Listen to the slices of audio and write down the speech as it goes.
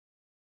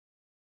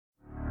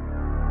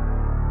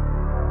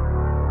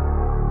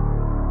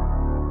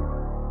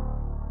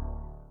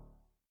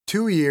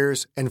2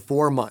 years and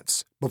 4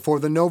 months before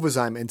the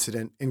Novozyme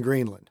incident in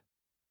Greenland.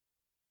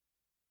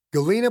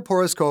 Galina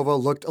Poroskova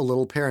looked a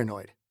little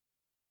paranoid.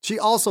 She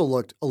also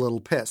looked a little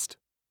pissed.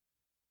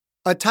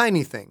 A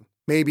tiny thing,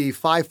 maybe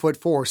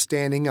 5'4",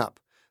 standing up,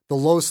 the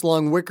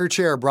low-slung wicker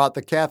chair brought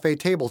the cafe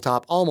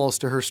tabletop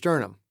almost to her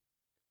sternum.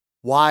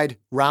 Wide,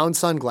 round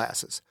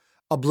sunglasses,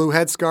 a blue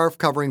headscarf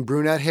covering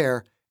brunette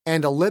hair,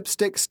 and a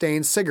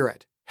lipstick-stained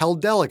cigarette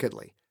held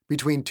delicately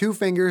between 2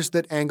 fingers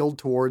that angled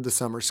toward the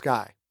summer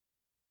sky.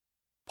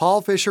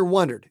 Paul Fisher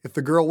wondered if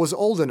the girl was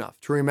old enough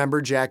to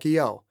remember Jackie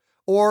O,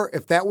 or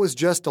if that was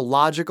just a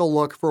logical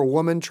look for a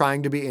woman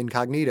trying to be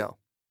incognito.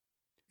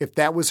 If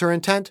that was her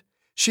intent,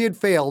 she had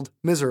failed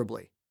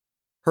miserably.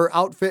 Her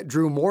outfit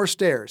drew more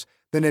stares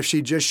than if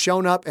she'd just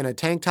shown up in a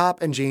tank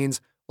top and jeans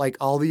like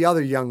all the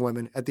other young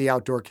women at the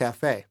outdoor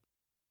cafe.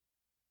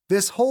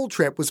 This whole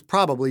trip was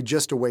probably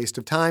just a waste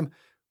of time,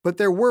 but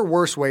there were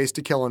worse ways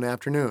to kill an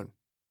afternoon.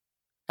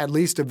 At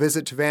least a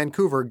visit to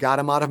Vancouver got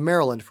him out of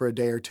Maryland for a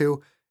day or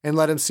two and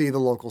let him see the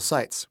local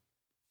sights.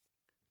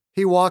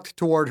 He walked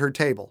toward her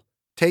table,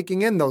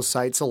 taking in those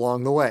sights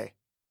along the way.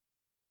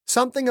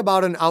 Something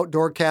about an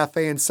outdoor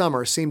cafe in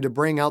summer seemed to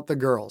bring out the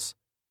girls.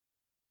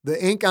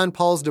 The ink on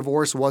Paul's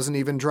divorce wasn't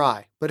even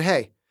dry, but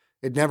hey,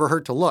 it never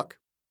hurt to look.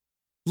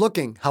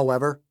 Looking,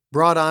 however,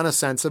 brought on a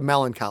sense of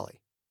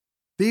melancholy.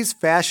 These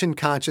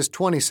fashion-conscious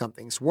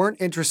 20-somethings weren't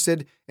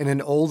interested in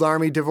an old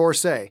army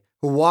divorcee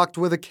who walked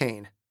with a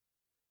cane.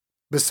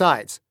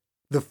 Besides,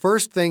 the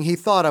first thing he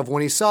thought of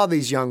when he saw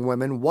these young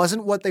women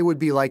wasn't what they would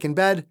be like in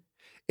bed.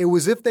 It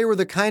was if they were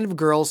the kind of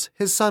girls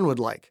his son would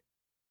like.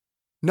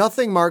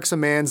 Nothing marks a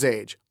man's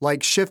age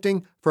like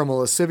shifting from a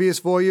lascivious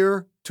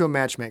voyeur to a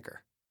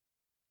matchmaker.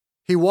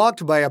 He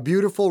walked by a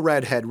beautiful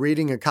redhead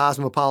reading a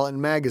cosmopolitan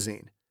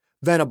magazine,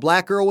 then a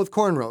black girl with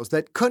cornrows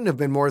that couldn't have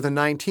been more than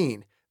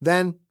 19,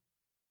 then...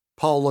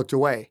 Paul looked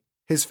away,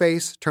 his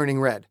face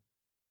turning red.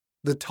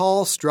 The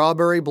tall,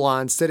 strawberry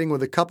blonde sitting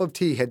with a cup of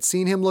tea had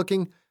seen him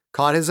looking,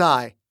 caught his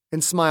eye,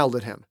 and smiled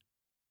at him.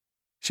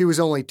 She was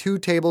only 2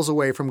 tables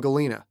away from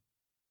Galina.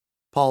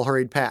 Paul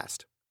hurried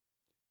past.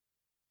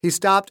 He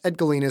stopped at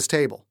Galina's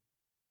table.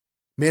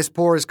 "Miss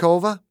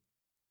Poroskova?"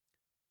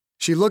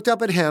 She looked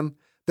up at him,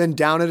 then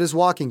down at his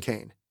walking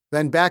cane,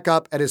 then back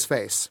up at his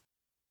face.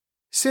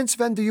 "Since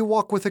when do you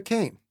walk with a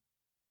cane?"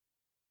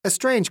 A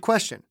strange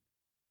question.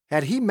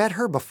 Had he met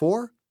her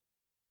before?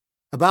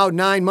 "About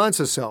 9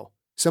 months or so.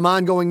 Some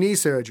ongoing knee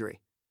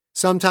surgery.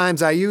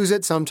 Sometimes I use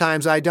it,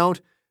 sometimes I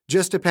don't.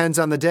 Just depends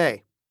on the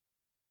day."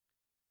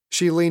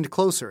 She leaned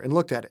closer and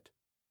looked at it.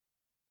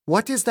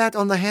 "What is that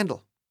on the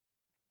handle?"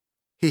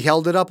 He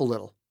held it up a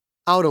little,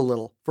 out a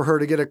little, for her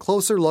to get a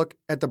closer look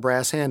at the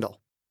brass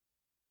handle.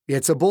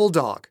 "It's a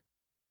bulldog."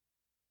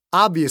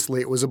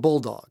 Obviously it was a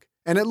bulldog,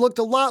 and it looked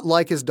a lot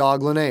like his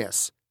dog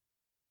Linnaeus.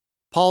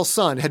 Paul's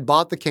son had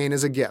bought the cane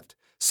as a gift,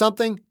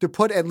 something to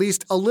put at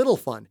least a little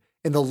fun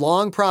in the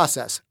long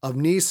process of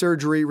knee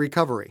surgery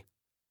recovery.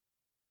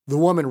 The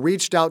woman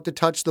reached out to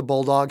touch the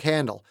bulldog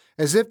handle,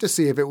 as if to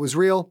see if it was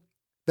real,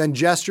 then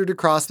gestured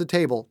across the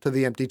table to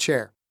the empty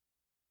chair.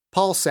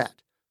 Paul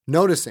sat,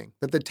 noticing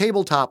that the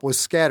tabletop was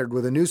scattered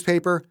with a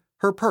newspaper,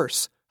 her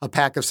purse, a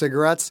pack of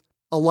cigarettes,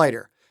 a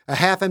lighter, a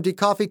half-empty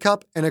coffee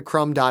cup, and a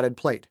crumb-dotted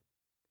plate.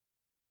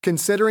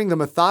 Considering the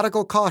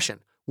methodical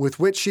caution with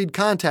which she'd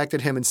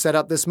contacted him and set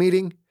up this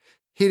meeting,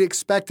 he'd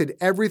expected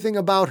everything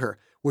about her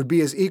would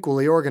be as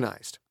equally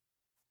organized.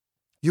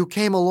 "You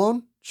came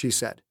alone?" she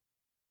said.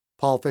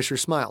 Paul Fisher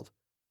smiled.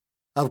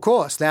 "Of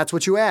course, that's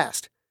what you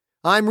asked.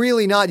 I'm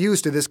really not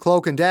used to this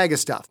cloak and dagger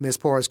stuff, Miss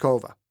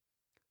Poroskova."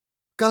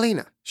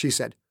 "Galina," she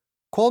said.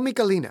 "Call me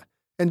Galina,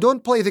 and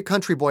don't play the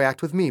country boy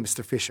act with me,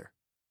 Mr. Fisher."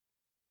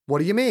 "What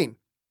do you mean?"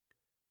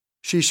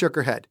 She shook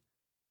her head.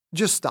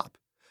 "Just stop.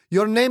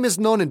 Your name is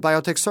known in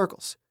biotech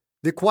circles.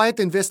 The quiet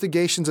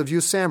investigations of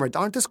USAMRIID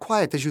aren't as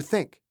quiet as you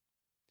think."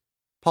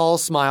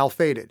 Paul's smile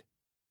faded.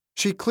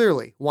 She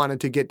clearly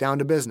wanted to get down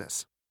to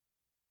business.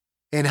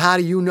 "And how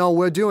do you know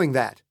we're doing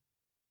that?"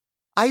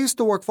 "I used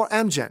to work for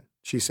Amgen,"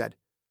 she said.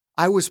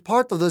 "I was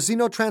part of the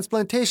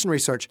xenotransplantation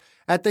research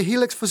at the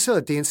Helix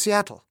facility in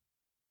Seattle."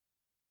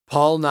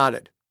 Paul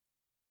nodded.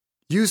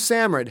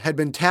 USAMRIID had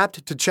been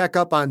tapped to check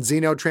up on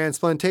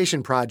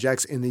xenotransplantation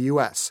projects in the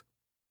U.S.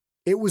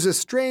 It was a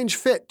strange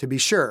fit, to be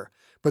sure,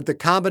 but the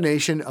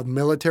combination of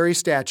military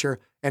stature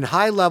and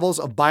high levels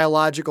of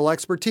biological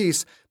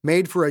expertise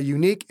made for a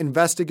unique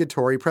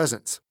investigatory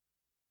presence.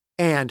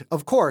 And,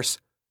 of course,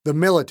 the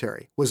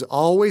military was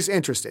always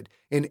interested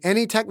in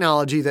any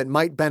technology that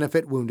might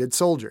benefit wounded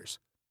soldiers.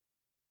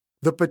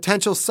 The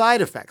potential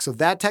side effects of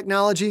that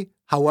technology,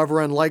 however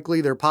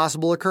unlikely their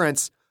possible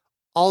occurrence,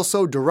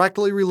 also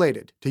directly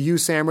related to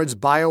USAMRIID's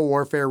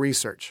biowarfare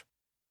research.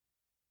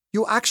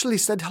 "You actually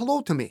said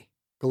hello to me,"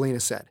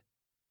 Galina said.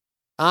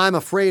 "I'm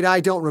afraid I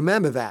don't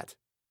remember that."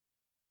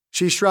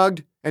 She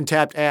shrugged and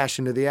tapped ash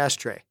into the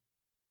ashtray.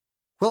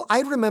 "Well,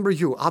 I remember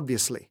you,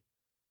 obviously.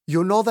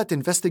 You know that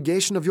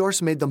investigation of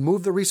yours made them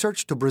move the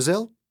research to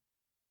Brazil?"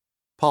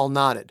 Paul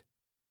nodded.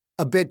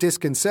 "A bit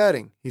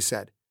disconcerting," he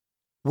said.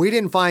 We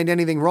didn't find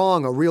anything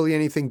wrong or really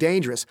anything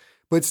dangerous,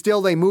 but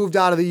still they moved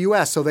out of the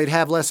U.S. so they'd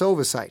have less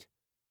oversight.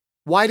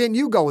 Why didn't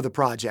you go with the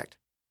project?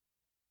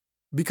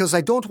 Because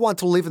I don't want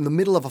to live in the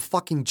middle of a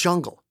fucking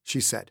jungle, she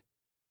said.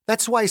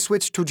 That's why I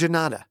switched to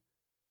Janata.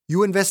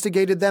 You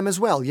investigated them as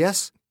well,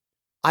 yes?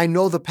 I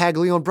know the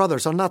Paglione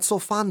brothers are not so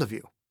fond of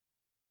you.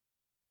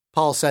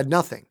 Paul said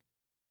nothing.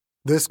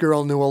 This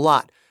girl knew a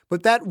lot,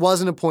 but that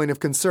wasn't a point of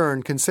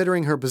concern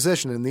considering her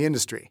position in the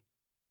industry.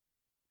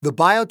 The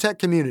biotech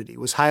community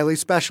was highly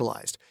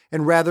specialized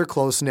and rather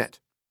close-knit.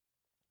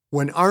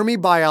 When Army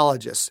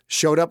biologists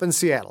showed up in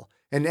Seattle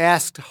and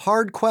asked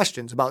hard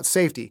questions about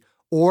safety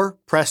or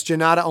pressed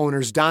Janata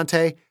owners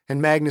Dante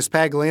and Magnus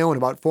Paglione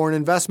about foreign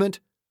investment,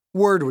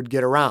 word would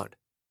get around.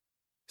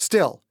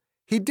 Still,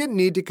 he didn't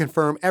need to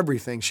confirm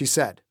everything she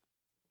said.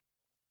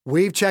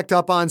 We've checked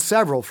up on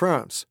several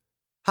firms.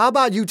 How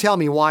about you tell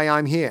me why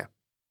I'm here?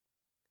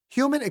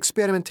 Human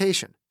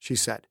experimentation, she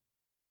said.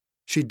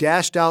 She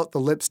dashed out the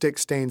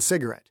lipstick-stained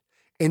cigarette,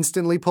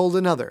 instantly pulled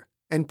another,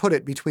 and put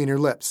it between her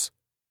lips.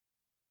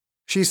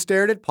 She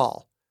stared at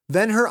Paul,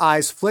 then her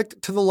eyes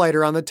flicked to the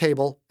lighter on the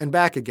table and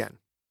back again.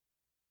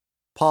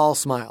 Paul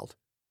smiled.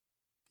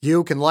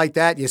 You can light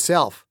that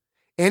yourself.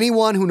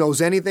 Anyone who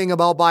knows anything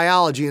about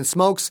biology and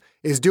smokes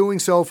is doing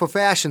so for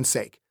fashion's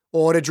sake,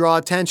 or to draw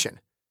attention.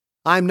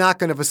 I'm not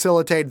going to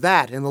facilitate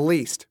that in the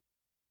least.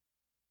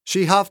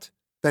 She huffed,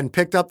 then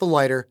picked up the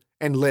lighter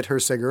and lit her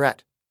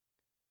cigarette.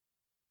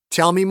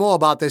 Tell me more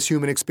about this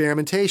human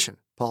experimentation,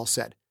 Paul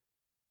said.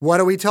 What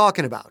are we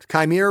talking about?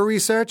 Chimera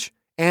research?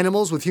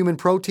 Animals with human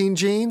protein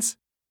genes?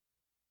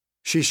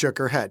 She shook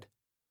her head.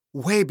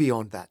 Way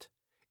beyond that.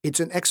 It's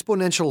an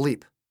exponential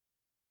leap.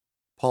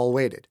 Paul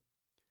waited.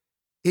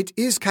 It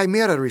is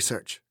chimera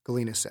research,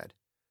 Galina said.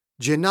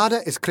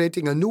 Janata is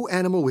creating a new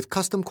animal with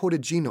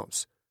custom-coded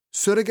genomes.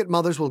 Surrogate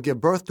mothers will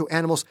give birth to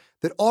animals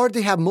that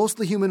already have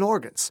mostly human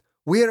organs,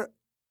 where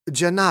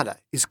Janata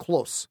is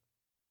close.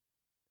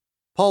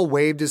 Paul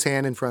waved his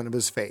hand in front of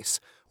his face,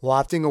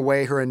 wafting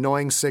away her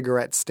annoying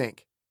cigarette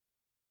stink.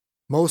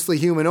 Mostly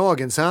human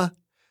organs, huh?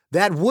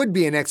 That would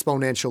be an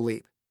exponential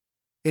leap.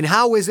 And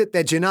how is it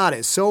that Janata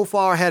is so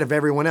far ahead of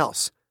everyone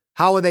else?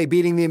 How are they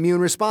beating the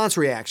immune response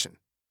reaction?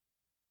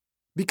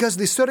 Because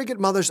the surrogate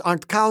mothers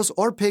aren't cows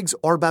or pigs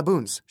or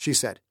baboons, she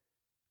said.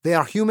 They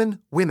are human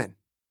women.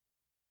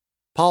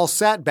 Paul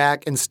sat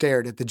back and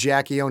stared at the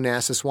Jackie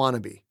Onassis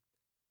wannabe.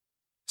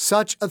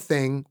 Such a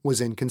thing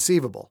was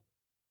inconceivable.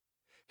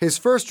 His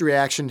first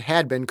reaction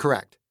had been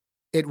correct.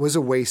 It was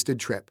a wasted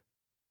trip.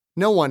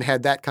 No one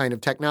had that kind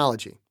of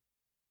technology.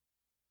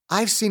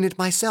 I've seen it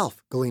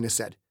myself, Galina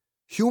said.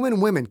 Human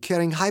women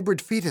carrying hybrid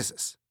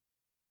fetuses.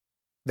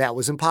 That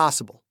was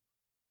impossible.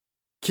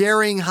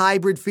 Carrying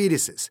hybrid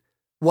fetuses.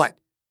 What?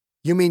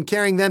 You mean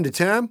carrying them to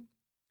term?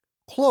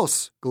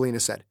 Close, Galina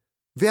said.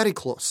 Very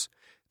close.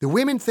 The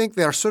women think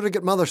they are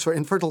surrogate mothers for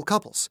infertile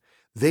couples.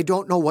 They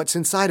don't know what's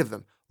inside of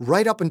them,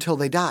 right up until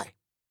they die.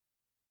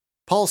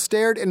 Paul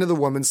stared into the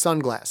woman's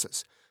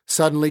sunglasses,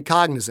 suddenly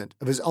cognizant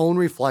of his own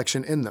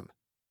reflection in them.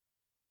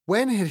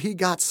 When had he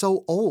got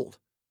so old?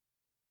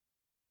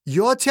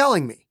 You're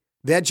telling me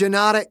that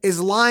Janata is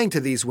lying to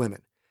these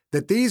women,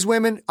 that these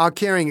women are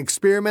carrying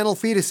experimental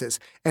fetuses,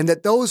 and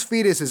that those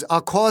fetuses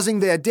are causing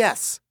their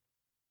deaths?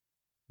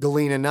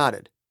 Galina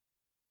nodded.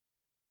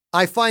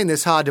 I find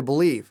this hard to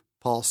believe,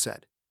 Paul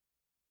said.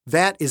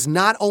 That is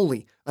not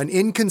only an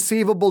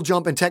inconceivable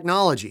jump in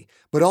technology,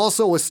 but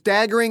also a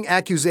staggering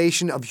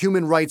accusation of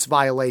human rights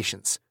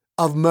violations,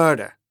 of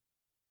murder.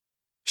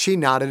 She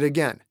nodded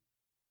again.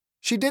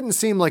 She didn't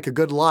seem like a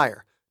good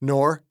liar,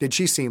 nor did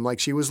she seem like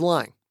she was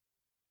lying.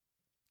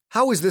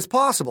 How is this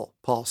possible?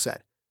 Paul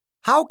said.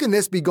 How can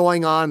this be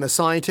going on and the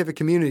scientific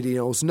community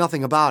knows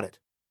nothing about it?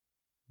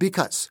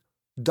 Because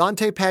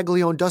Dante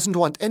Paglione doesn't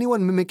want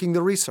anyone mimicking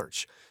the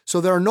research, so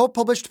there are no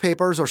published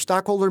papers or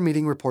stockholder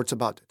meeting reports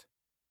about it.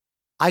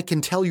 I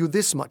can tell you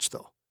this much,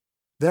 though.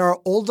 There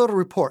are older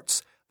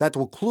reports that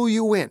will clue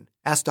you in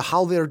as to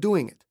how they are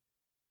doing it.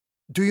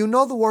 Do you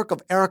know the work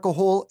of Erica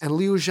Hole and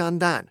Liu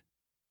Jiandan?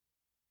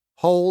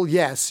 Hole,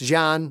 yes.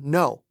 Jean,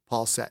 no,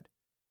 Paul said.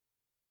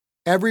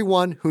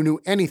 Everyone who knew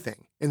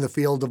anything in the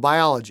field of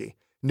biology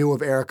knew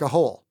of Erica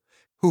Hole,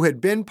 who had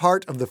been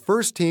part of the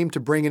first team to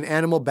bring an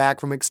animal back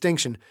from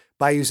extinction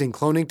by using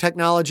cloning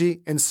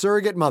technology and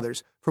surrogate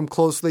mothers from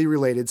closely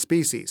related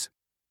species.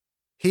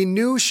 He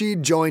knew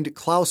she'd joined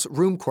Klaus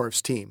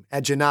Ruhmkorff's team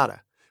at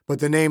Janata, but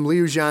the name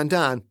Liu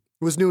Jiandan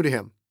was new to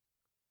him.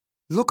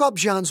 Look up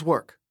Jean's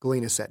work,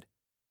 Galina said.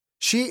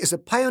 She is a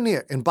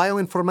pioneer in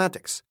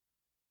bioinformatics.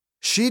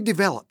 She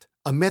developed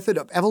a method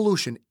of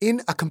evolution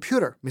in a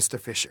computer, Mr.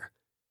 Fisher.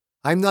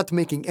 I'm not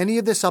making any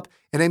of this up,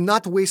 and I'm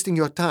not wasting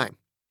your time.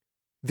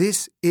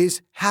 This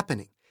is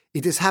happening.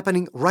 It is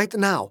happening right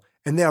now,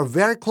 and they are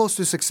very close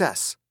to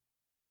success.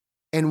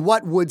 And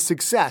what would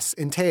success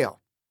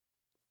entail?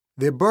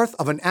 The birth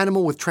of an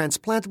animal with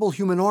transplantable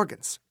human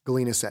organs,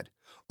 Galina said.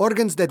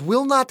 Organs that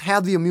will not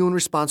have the immune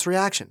response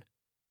reaction.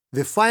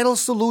 The final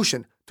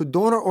solution to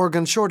donor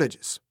organ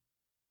shortages.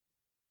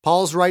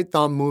 Paul's right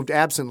thumb moved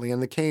absently on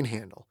the cane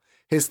handle,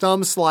 his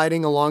thumb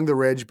sliding along the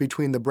ridge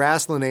between the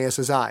brass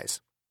Linnaeus' eyes.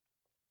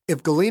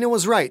 If Galena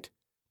was right,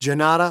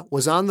 Janata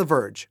was on the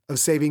verge of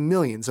saving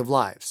millions of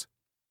lives.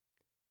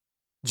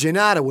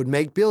 Janata would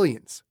make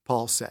billions,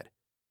 Paul said.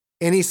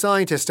 Any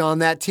scientist on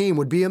that team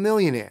would be a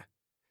millionaire.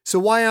 So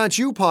why aren't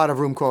you part of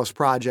Ruhmkorff's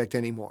project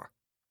anymore?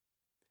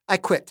 I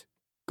quit,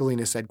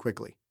 Galena said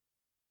quickly.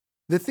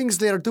 The things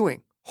they are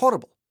doing,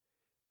 horrible.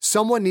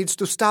 Someone needs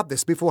to stop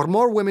this before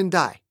more women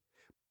die.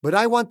 But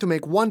I want to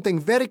make one thing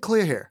very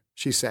clear here,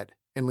 she said,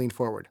 and leaned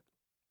forward.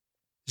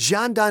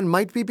 Jean Dan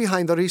might be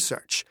behind the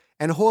research,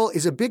 and Hall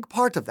is a big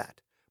part of that.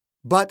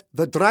 But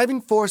the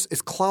driving force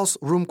is Klaus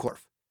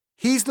Ruhmkorff.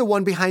 He's the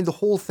one behind the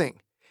whole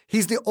thing.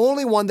 He's the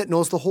only one that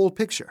knows the whole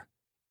picture.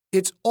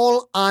 It's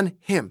all on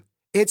him.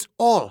 It's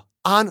all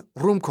on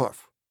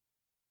Ruhmkorff.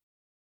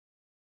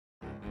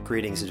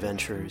 Greetings,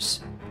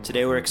 adventurers.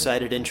 Today we're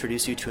excited to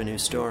introduce you to a new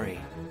story,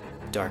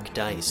 Dark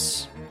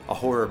Dice, a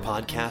horror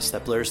podcast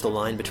that blurs the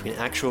line between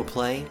actual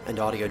play and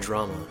audio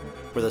drama,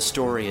 where the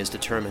story is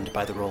determined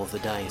by the roll of the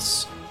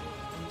dice.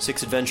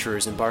 6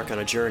 adventurers embark on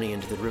a journey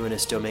into the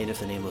ruinous domain of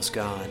the Nameless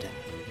God.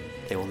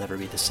 They will never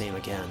be the same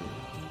again.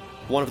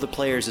 One of the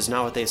players is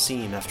not what they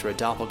seem after a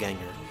doppelganger,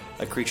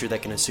 a creature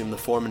that can assume the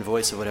form and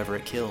voice of whatever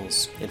it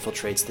kills,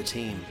 infiltrates the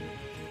team.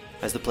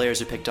 As the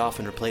players are picked off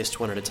and replaced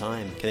one at a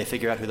time, can they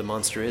figure out who the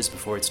monster is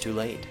before it's too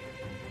late?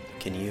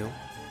 Can you?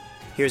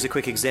 Here's a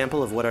quick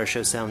example of what our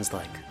show sounds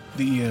like.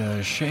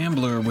 The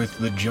shambler with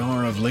the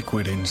jar of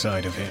liquid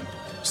inside of him.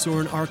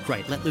 Soren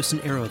Arkwright let loose an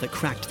arrow that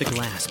cracked the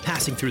glass,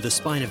 passing through the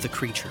spine of the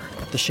creature.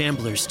 The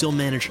shambler still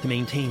managed to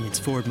maintain its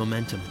forward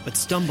momentum, but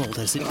stumbled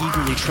as it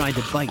eagerly tried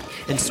to bite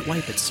and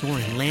swipe at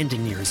Soren,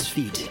 landing near his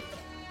feet.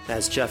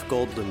 As Jeff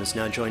Goldblum has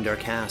now joined our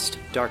cast,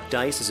 Dark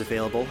Dice is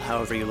available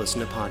however you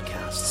listen to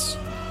podcasts.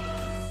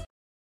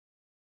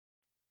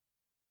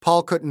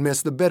 Paul couldn't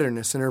miss the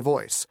bitterness in her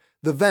voice,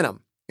 the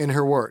venom in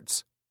her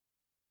words.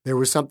 There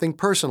was something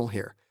personal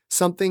here,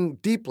 something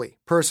deeply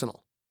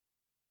personal.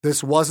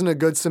 This wasn't a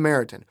good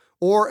Samaritan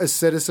or a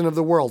citizen of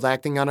the world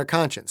acting on her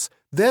conscience.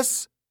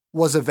 This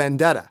was a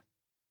vendetta.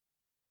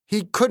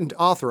 He couldn't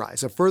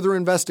authorize a further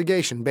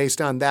investigation based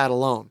on that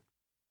alone.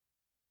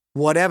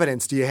 What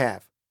evidence do you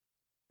have?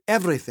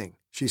 Everything,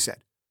 she said.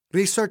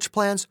 Research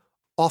plans,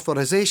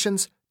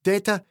 authorizations,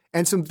 data,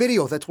 and some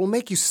video that will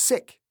make you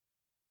sick.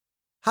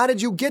 How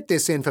did you get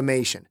this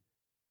information?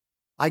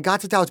 I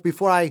got it out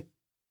before I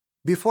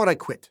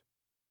quit.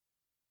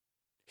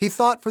 He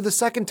thought for the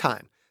second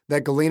time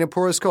that Galina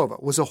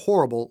Poroskova was a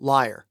horrible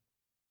liar.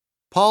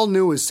 Paul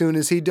knew as soon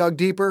as he dug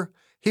deeper,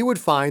 he would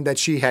find that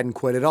she hadn't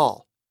quit at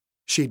all.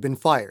 She'd been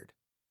fired.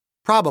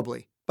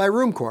 Probably by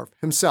Ruhmkorff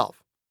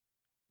himself.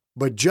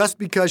 But just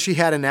because she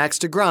had an axe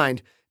to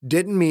grind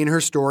didn't mean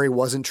her story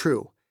wasn't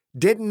true.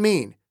 Didn't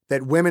mean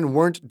that women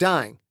weren't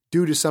dying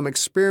due to some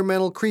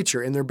experimental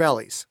creature in their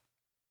bellies.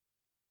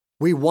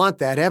 We want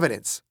that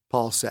evidence,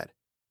 Paul said.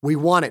 We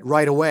want it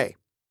right away.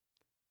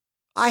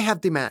 I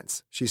have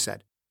demands, she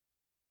said.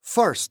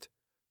 First,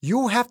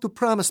 you have to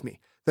promise me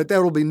that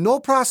there will be no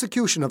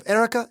prosecution of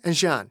Erica and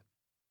Jean.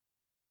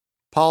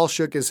 Paul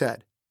shook his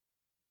head.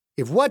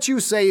 If what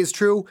you say is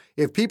true,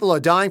 if people are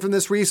dying from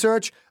this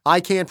research, I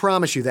can't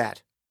promise you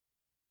that.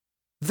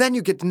 Then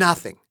you get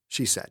nothing,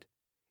 she said.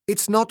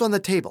 It's not on the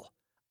table.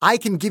 I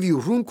can give you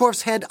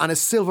Ruhmkorff's head on a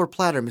silver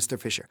platter, Mr.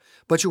 Fisher,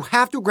 but you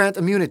have to grant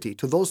immunity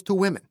to those 2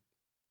 women.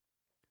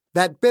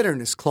 That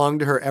bitterness clung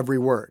to her every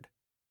word.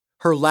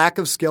 Her lack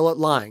of skill at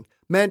lying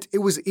meant it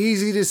was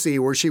easy to see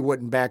where she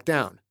wouldn't back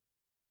down.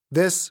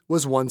 This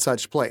was one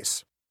such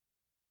place.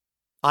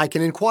 I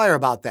can inquire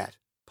about that,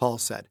 Paul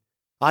said.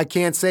 I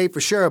can't say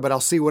for sure, but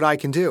I'll see what I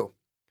can do.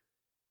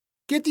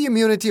 Get the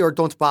immunity or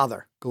don't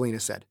bother, Galina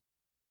said.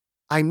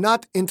 I'm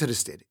not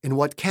interested in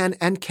what can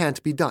and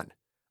can't be done.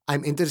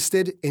 I'm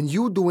interested in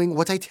you doing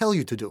what I tell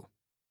you to do.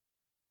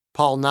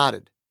 Paul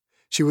nodded.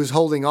 She was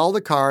holding all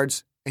the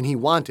cards, and he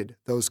wanted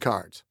those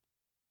cards.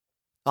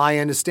 I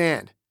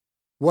understand.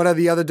 What are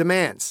the other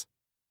demands?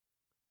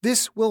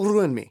 This will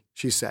ruin me,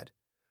 she said.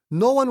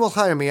 No one will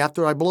hire me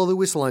after I blow the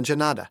whistle on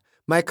Janata.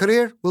 My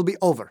career will be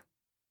over.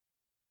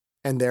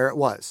 And there it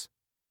was.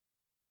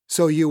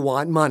 So you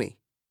want money.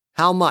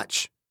 How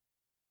much?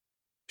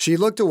 She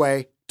looked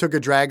away, took a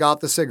drag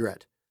off the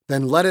cigarette,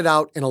 then let it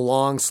out in a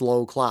long,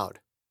 slow cloud.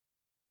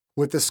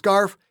 With the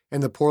scarf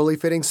and the poorly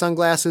fitting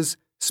sunglasses,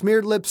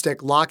 smeared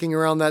lipstick locking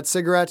around that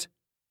cigarette,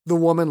 the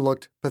woman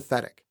looked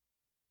pathetic.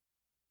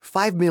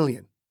 5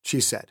 million, she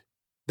said,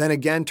 then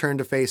again turned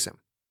to face him.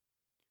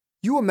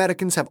 You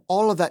Americans have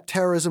all of that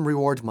terrorism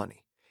reward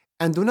money.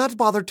 And do not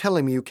bother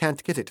telling me you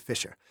can't get it,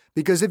 Fisher,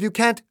 because if you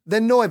can't,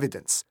 then no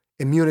evidence.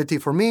 Immunity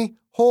for me,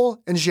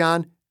 Hole and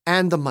Jean,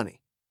 and the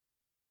money.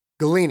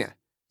 Galina,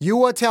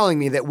 you are telling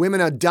me that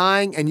women are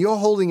dying and you're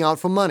holding out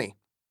for money.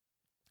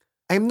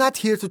 I am not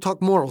here to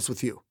talk morals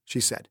with you, she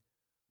said.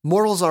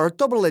 Morals are a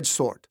double-edged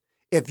sword.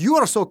 If you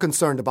are so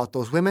concerned about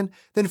those women,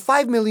 then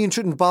 5 million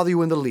shouldn't bother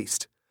you in the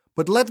least.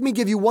 But let me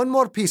give you one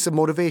more piece of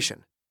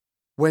motivation.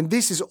 When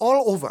this is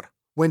all over,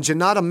 when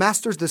Janata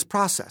masters this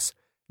process,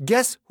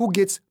 guess who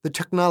gets the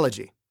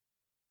technology?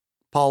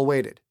 Paul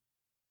waited.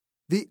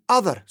 The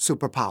other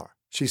superpower,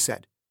 she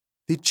said.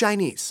 The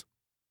Chinese.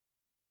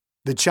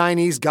 The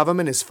Chinese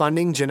government is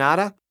funding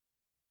Janata?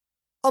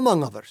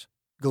 Among others,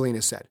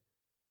 Galena said.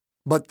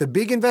 But the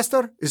big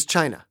investor is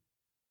China.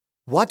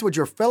 What would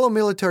your fellow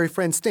military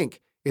friends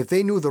think if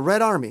they knew the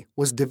Red Army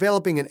was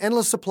developing an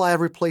endless supply of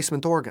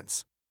replacement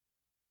organs?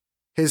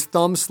 His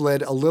thumb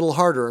slid a little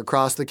harder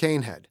across the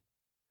cane head.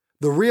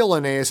 The real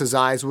Aeneas's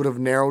eyes would have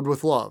narrowed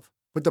with love,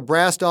 but the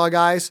brass dog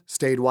eyes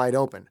stayed wide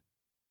open.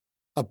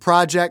 A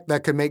project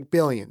that could make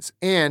billions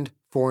and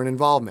foreign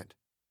involvement.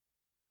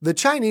 The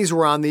Chinese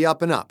were on the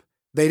up and up.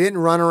 They didn't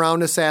run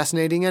around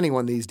assassinating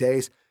anyone these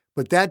days,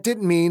 but that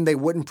didn't mean they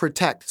wouldn't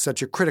protect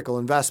such a critical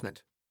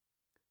investment.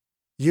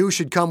 You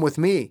should come with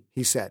me,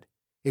 he said.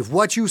 If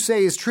what you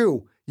say is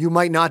true, you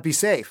might not be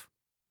safe.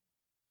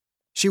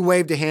 She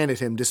waved a hand at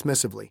him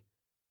dismissively.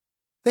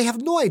 They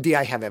have no idea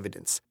I have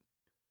evidence.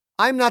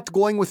 I'm not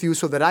going with you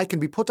so that I can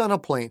be put on a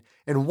plane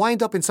and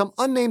wind up in some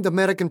unnamed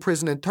American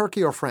prison in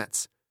Turkey or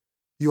France.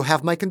 You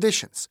have my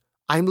conditions.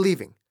 I'm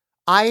leaving.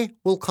 I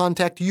will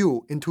contact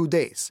you in 2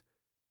 days.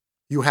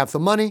 You have the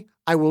money.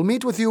 I will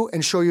meet with you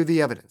and show you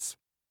the evidence.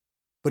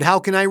 But how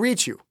can I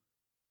reach you?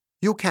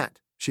 You can't,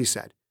 she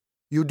said.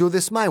 You do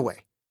this my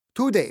way.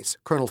 2 days,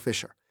 Colonel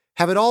Fisher.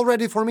 Have it all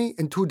ready for me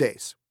in 2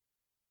 days.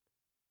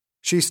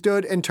 She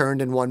stood and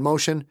turned in one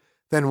motion,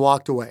 then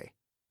walked away,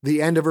 the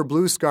end of her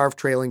blue scarf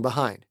trailing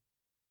behind.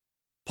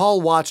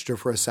 Paul watched her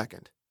for a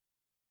second.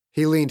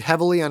 He leaned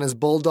heavily on his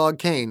bulldog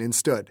cane and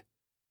stood.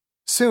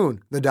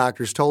 Soon, the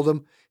doctors told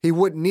him, he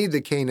wouldn't need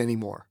the cane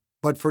anymore,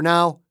 but for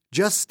now,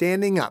 just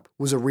standing up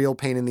was a real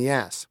pain in the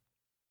ass.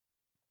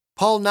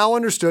 Paul now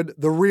understood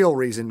the real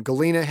reason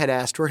Galena had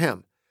asked for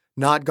him,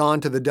 not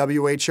gone to the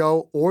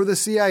WHO or the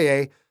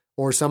CIA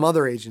or some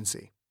other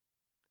agency.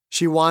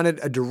 She wanted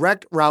a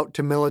direct route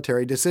to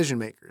military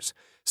decision-makers,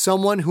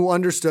 someone who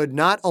understood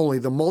not only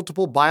the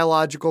multiple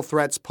biological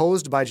threats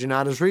posed by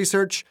Janata's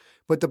research,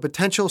 but the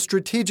potential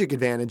strategic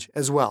advantage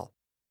as well.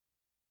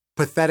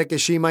 Pathetic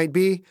as she might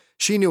be,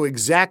 she knew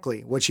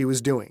exactly what she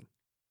was doing.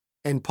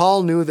 And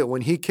Paul knew that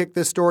when he kicked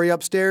this story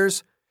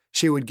upstairs,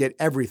 she would get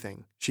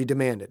everything she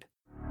demanded.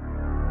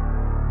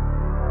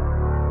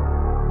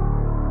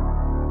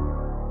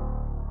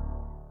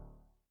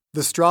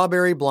 The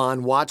strawberry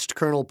blonde watched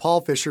Colonel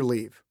Paul Fisher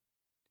leave.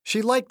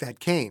 She liked that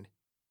cane.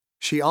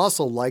 She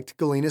also liked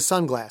Galena's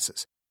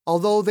sunglasses,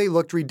 although they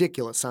looked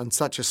ridiculous on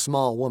such a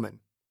small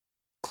woman.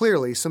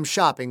 Clearly, some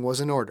shopping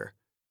was in order,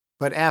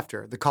 but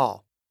after the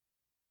call.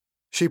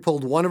 She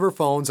pulled one of her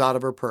phones out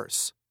of her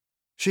purse.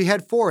 She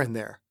had 4 in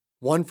there,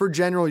 1 for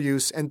general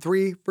use and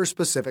 3 for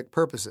specific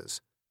purposes.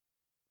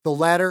 The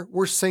latter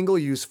were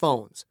single-use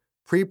phones,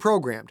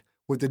 pre-programmed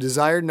with the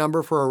desired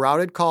number for a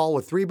routed call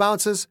with 3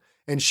 bounces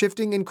and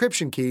shifting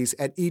encryption keys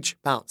at each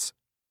bounce.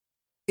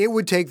 It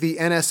would take the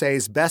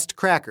NSA's best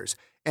crackers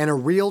and a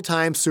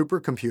real-time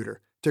supercomputer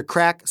to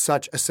crack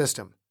such a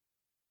system.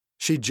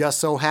 She just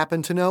so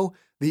happened to know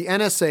the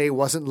NSA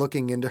wasn't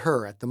looking into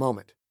her at the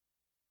moment.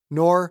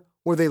 Nor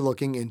were they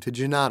looking into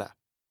Janata.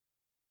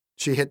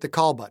 She hit the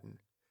call button,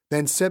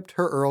 then sipped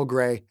her Earl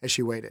Grey as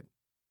she waited.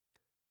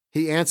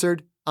 He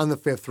answered on the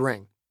 5th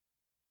ring.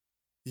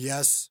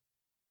 Yes.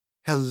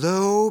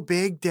 Hello,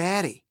 Big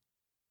Daddy.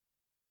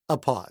 A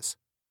pause.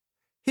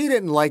 He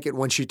didn't like it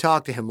when she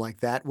talked to him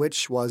like that,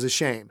 which was a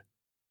shame.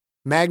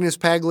 Magnus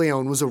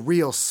Paglione was a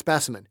real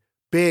specimen,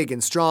 big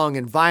and strong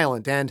and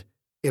violent and,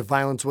 if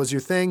violence was your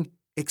thing,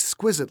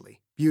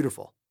 exquisitely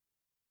beautiful.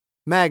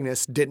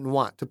 Magnus didn't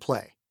want to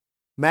play.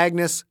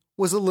 Magnus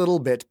was a little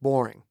bit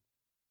boring.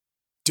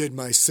 Did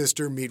my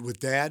sister meet with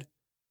Dad?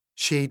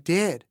 She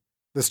did,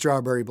 the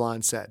strawberry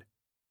blonde said.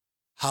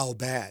 How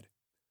bad?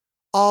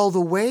 All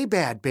the way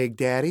bad, Big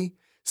Daddy.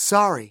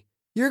 Sorry,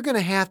 you're going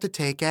to have to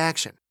take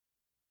action.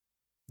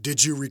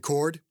 Did you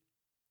record?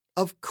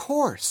 Of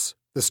course,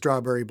 the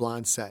strawberry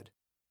blonde said.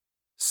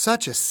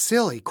 Such a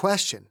silly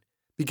question,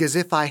 because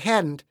if I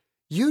hadn't,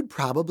 you'd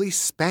probably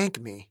spank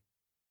me.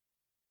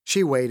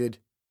 She waited.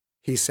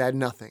 He said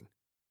nothing.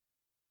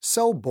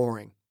 So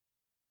boring.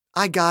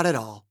 I got it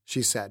all,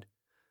 she said.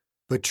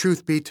 But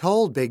truth be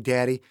told, Big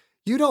Daddy,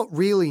 you don't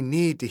really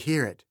need to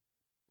hear it.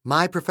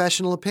 My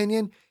professional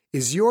opinion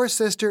is your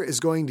sister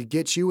is going to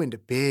get you into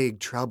big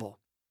trouble.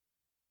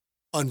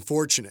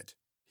 Unfortunate,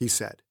 he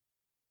said.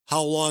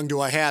 How long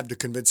do I have to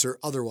convince her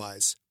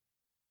otherwise?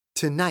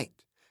 Tonight.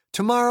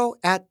 Tomorrow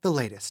at the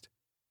latest.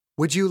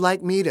 Would you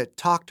like me to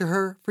talk to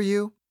her for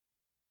you?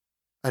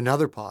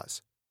 Another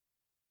pause.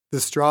 The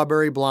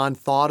strawberry blonde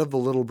thought of the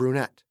little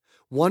brunette,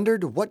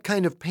 wondered what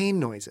kind of pain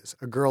noises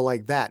a girl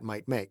like that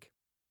might make.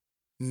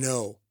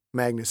 No,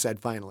 Magnus said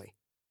finally.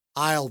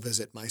 I'll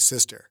visit my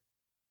sister.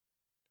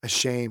 A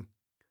shame.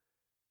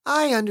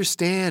 I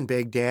understand,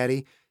 Big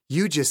Daddy.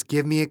 You just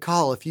give me a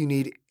call if you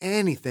need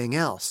anything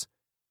else.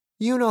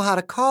 You know how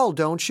to call,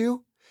 don't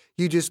you?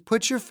 You just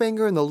put your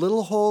finger in the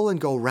little hole and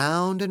go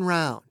round and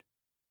round.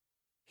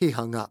 He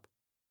hung up.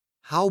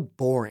 How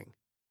boring.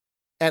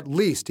 At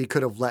least he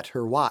could have let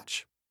her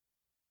watch.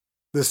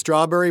 The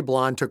strawberry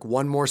blonde took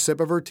one more sip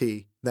of her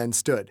tea, then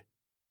stood.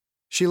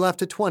 She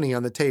left a 20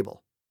 on the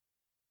table.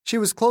 She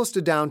was close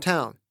to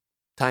downtown.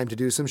 Time to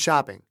do some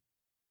shopping.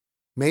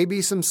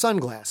 Maybe some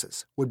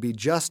sunglasses would be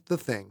just the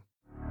thing.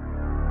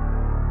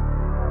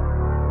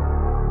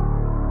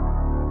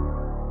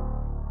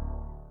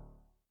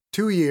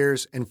 Two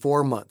years and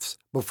 4 months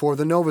before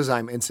the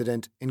Novozyme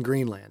incident in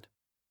Greenland.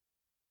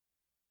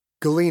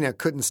 Galina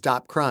couldn't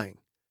stop crying,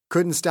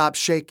 couldn't stop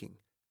shaking,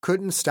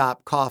 couldn't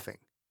stop coughing.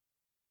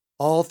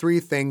 All three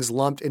things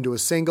lumped into a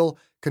single,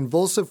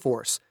 convulsive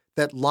force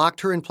that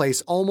locked her in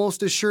place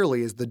almost as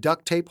surely as the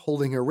duct tape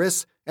holding her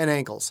wrists and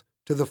ankles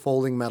to the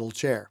folding metal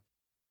chair.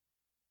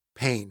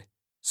 Pain,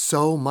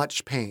 so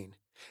much pain,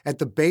 at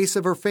the base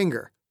of her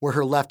finger where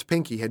her left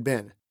pinky had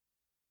been.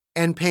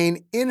 And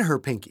pain in her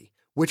pinky,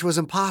 which was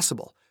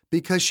impossible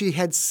because she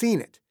had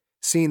seen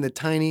the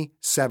tiny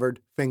severed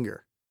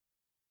finger.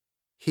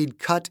 He'd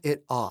cut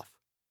it off.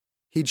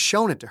 He'd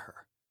shown it to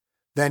her.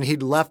 Then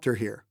he'd left her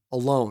here,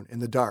 alone in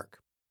the dark.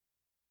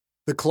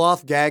 The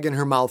cloth gag in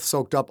her mouth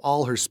soaked up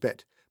all her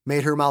spit,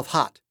 made her mouth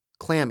hot,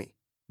 clammy,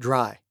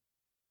 dry.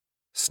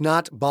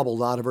 Snot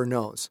bubbled out of her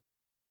nose.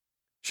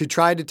 She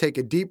tried to take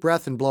a deep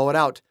breath and blow it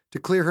out to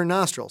clear her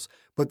nostrils,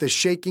 but the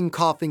shaking,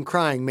 coughing,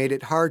 crying made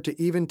it hard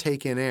to even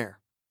take in air.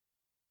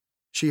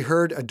 She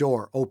heard a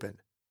door open,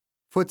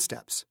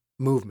 footsteps,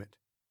 movement,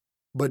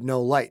 but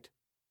no light.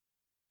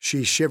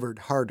 She shivered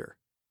harder.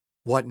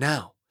 What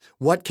now?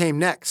 What came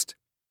next?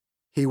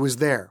 He was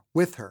there,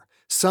 with her,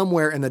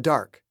 somewhere in the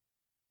dark.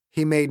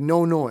 He made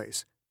no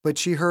noise, but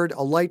she heard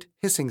a light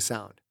hissing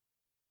sound,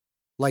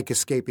 like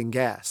escaping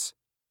gas.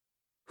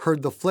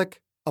 Heard the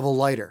flick of a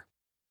lighter.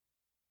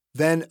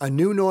 Then a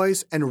new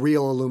noise and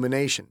real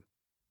illumination,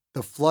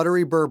 the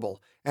fluttery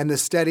burble and the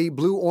steady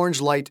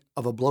blue-orange light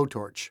of a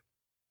blowtorch.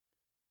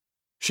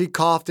 She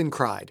coughed and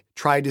cried,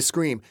 tried to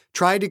scream,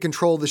 tried to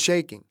control the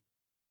shaking.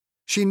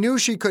 She knew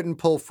she couldn't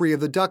pull free of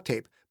the duct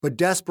tape, but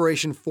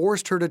desperation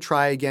forced her to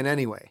try again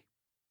anyway.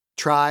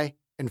 Try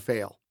and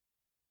fail.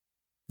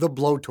 The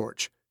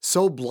blowtorch,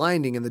 so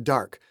blinding in the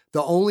dark,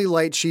 the only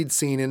light she'd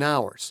seen in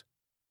hours.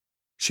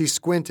 She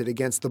squinted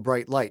against the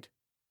bright light.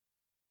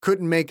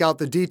 Couldn't make out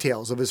the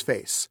details of his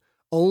face,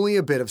 only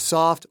a bit of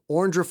soft,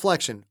 orange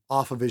reflection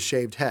off of his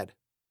shaved head.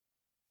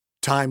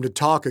 "Time to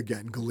talk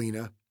again,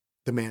 Galina,"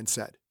 the man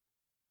said.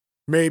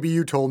 "Maybe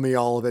you told me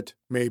all of it,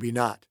 maybe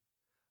not.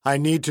 I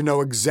need to know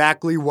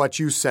exactly what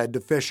you said to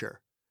Fisher.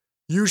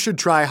 You should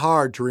try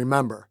hard to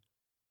remember.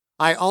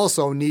 I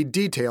also need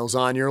details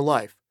on your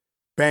life.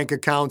 Bank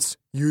accounts,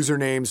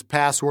 usernames,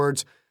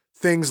 passwords,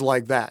 things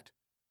like that.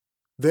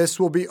 This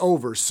will be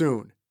over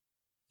soon.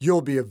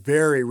 You'll be a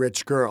very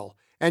rich girl,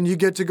 and you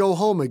get to go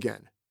home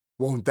again.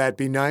 Won't that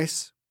be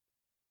nice?"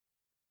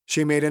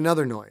 She made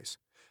another noise.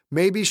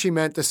 Maybe she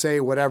meant to say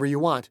whatever you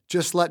want,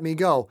 just let me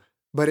go,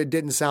 but it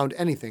didn't sound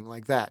anything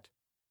like that.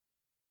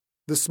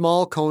 The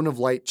small cone of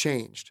light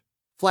changed,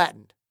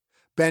 flattened,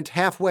 bent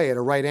halfway at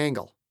a right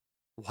angle.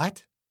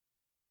 What?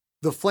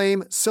 The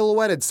flame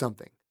silhouetted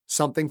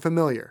something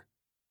familiar.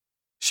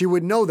 She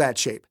would know that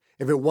shape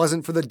if it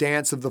wasn't for the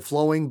dance of the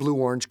flowing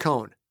blue-orange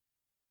cone.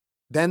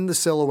 Then the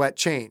silhouette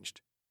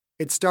changed.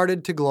 It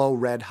started to glow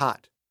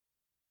red-hot.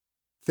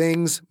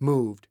 Things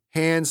moved,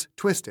 hands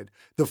twisted.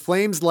 The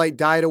flame's light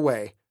died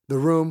away. The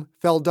room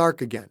fell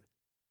dark again.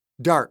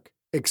 Dark,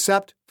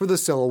 except for the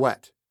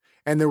silhouette,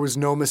 and there was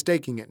no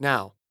mistaking it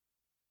now.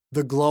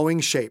 The glowing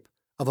shape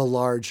of a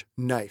large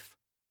knife.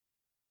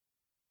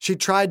 She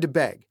tried to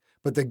beg,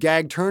 but the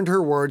gag turned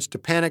her words to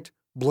panicked,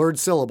 blurred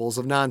syllables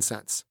of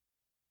nonsense.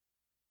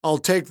 "I'll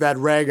take that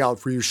rag out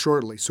for you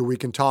shortly so we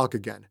can talk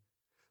again.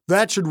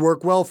 That should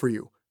work well for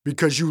you,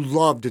 because you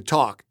love to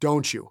talk,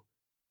 don't you?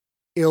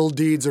 Ill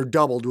deeds are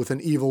doubled with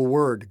an evil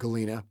word,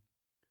 Galina."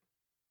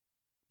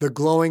 The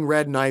glowing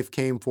red knife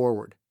came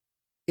forward.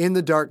 In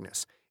the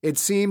darkness, it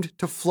seemed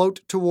to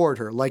float toward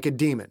her like a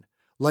demon,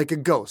 like a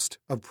ghost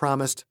of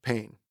promised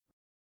pain.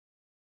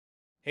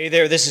 Hey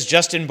there, this is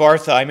Justin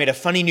Bartha. I made a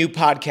funny new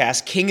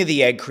podcast, King of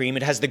the Egg Cream.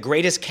 It has the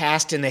greatest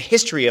cast in the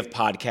history of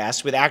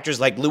podcasts with actors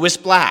like Louis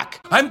Black.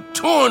 I'm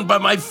torn by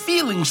my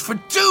feelings for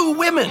two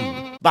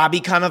women. Bobby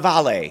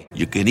Cannavale.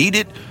 You can eat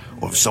it,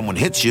 or if someone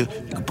hits you,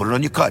 you can put it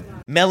on your cut.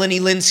 Melanie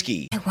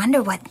Linsky. I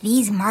wonder what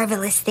these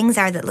marvelous things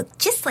are that look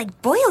just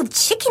like boiled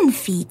chicken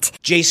feet.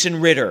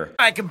 Jason Ritter.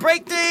 I can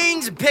break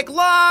things and pick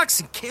locks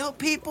and kill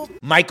people.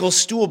 Michael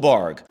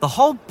Stuhlbarg. The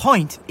whole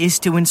point is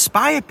to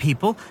inspire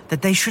people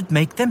that they should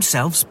make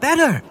themselves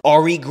better.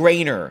 Ari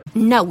Grainer.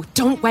 No,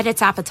 don't whet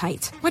its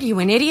appetite. What are you,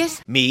 an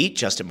idiot? Me,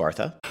 Justin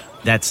Bartha.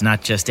 That's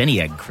not just any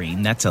egg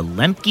cream, that's a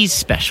Lemke's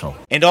special.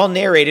 And all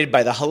narrated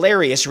by the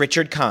hilarious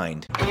Richard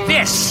Kind.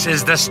 This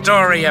is the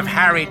story of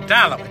Harry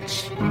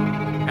Dalowitz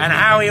and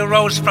how he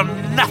rose from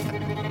nothing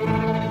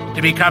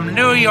to become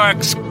New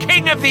York's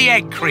King of the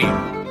Egg Cream.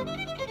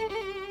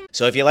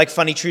 So if you like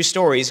funny true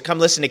stories, come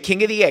listen to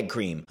King of the Egg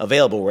Cream,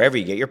 available wherever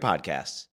you get your podcasts.